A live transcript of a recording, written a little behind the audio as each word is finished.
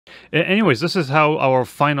Anyways, this is how our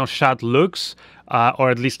final shot looks, or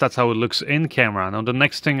at least that's how it looks in camera. Now, the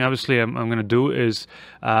next thing, obviously, I'm going to do is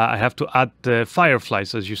I have to add the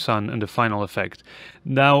fireflies, as you saw in the final effect.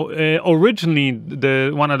 Now, originally,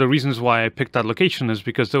 one of the reasons why I picked that location is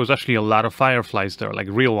because there was actually a lot of fireflies there, like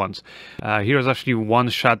real ones. Here's actually one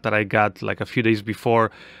shot that I got like a few days before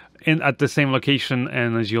at the same location,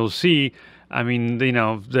 and as you'll see, I mean,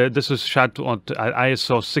 this was shot on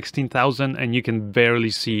ISO 16,000, and you can barely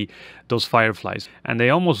see those fireflies. And they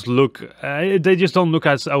almost look, they just don't look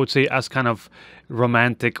as, I would say, as kind of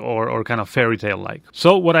romantic or kind of fairy tale like.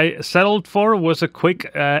 So what I settled for was a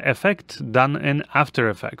quick effect done in After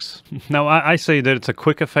Effects. Now I say that it's a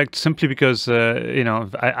quick effect simply because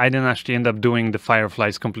I didn't actually end up doing the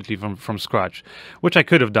fireflies completely from scratch, which I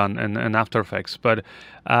could have done in After Effects, but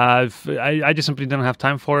I just simply didn't have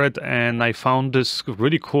time for it, and I found this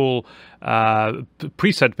really cool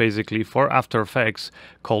preset basically for After Effects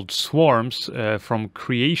called Swarms from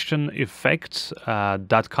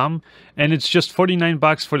creationeffects.com, and it's just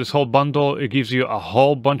 $49 for this whole bundle. It gives you a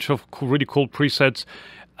whole bunch of really cool presets.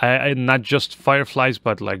 Not just fireflies,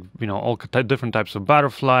 but like, all different types of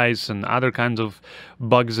butterflies and other kinds of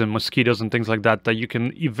bugs and mosquitoes and things like that you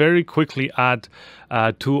can very quickly add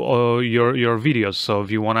to your videos. So if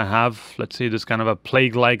you want to have, let's say, this kind of a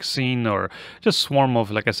plague-like scene or just swarm of,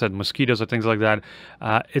 like I said, mosquitoes or things like that,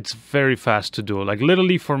 it's very fast to do. Like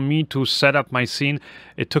literally for me to set up my scene,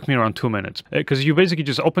 it took me around 2 minutes, because you basically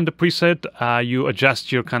just open the preset, you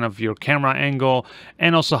adjust your camera angle,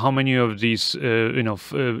 and also how many of these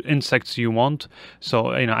insects you want.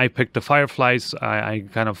 So I picked the fireflies. I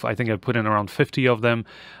think I put in around 50 of them,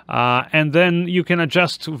 and then you can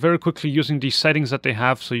adjust very quickly using these settings that they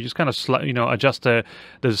have. So you just kind of adjust the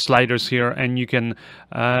sliders here, and you can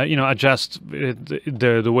adjust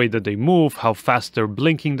the way that they move, how fast they're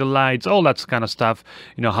blinking the lights, all that kind of stuff,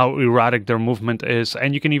 how erratic their movement is.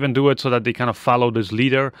 And you can even do it so that they kind of follow this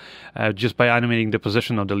leader just by animating the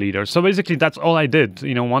position of the leader. So basically that's all I did.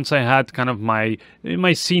 Once I had kind of my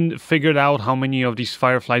scene figured out how many of these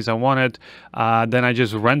fireflies I wanted, then I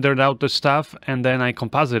just rendered out the stuff, and then I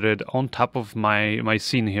composited on top of my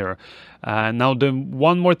scene here. Now, the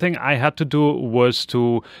one more thing I had to do was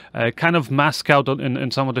to kind of mask out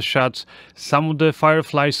in some of the shots some of the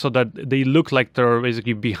fireflies so that they look like they're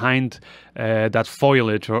basically behind that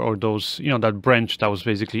foliage or those, that branch that was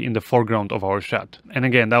basically in the foreground of our shot. And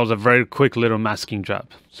again, that was a very quick little masking job.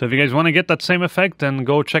 So if you guys want to get that same effect, then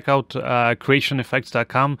go check out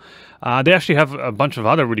creationeffects.com. They actually have a bunch of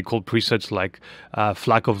other really cool presets, like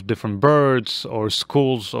flock of different birds or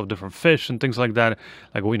schools of different fish and things like that,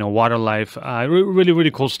 like water life. Really,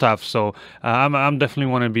 really cool stuff. So I'm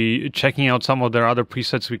definitely want to be checking out some of their other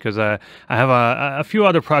presets, because I have a few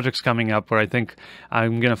other projects coming up where I think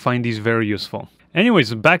I'm gonna find these very useful.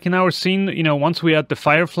 Anyways, back in our scene, once we add the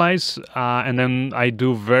fireflies, and then I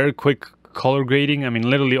do very quick color grading. I mean,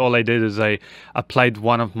 literally all I did is I applied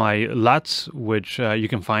one of my LUTs, which you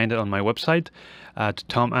can find on my website at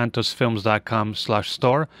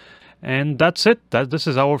tomantosfilms.com/store. And that's it. This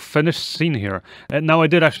is our finished scene here. And now I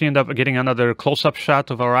did actually end up getting another close-up shot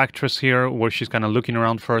of our actress here, where she's kind of looking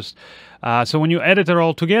around first. So when you edit it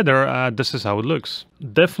all together, this is how it looks.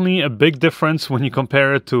 Definitely a big difference when you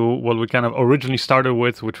compare it to what we kind of originally started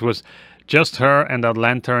with, which was just her and that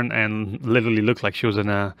lantern, and literally looked like she was in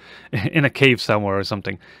a cave somewhere or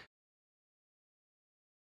something.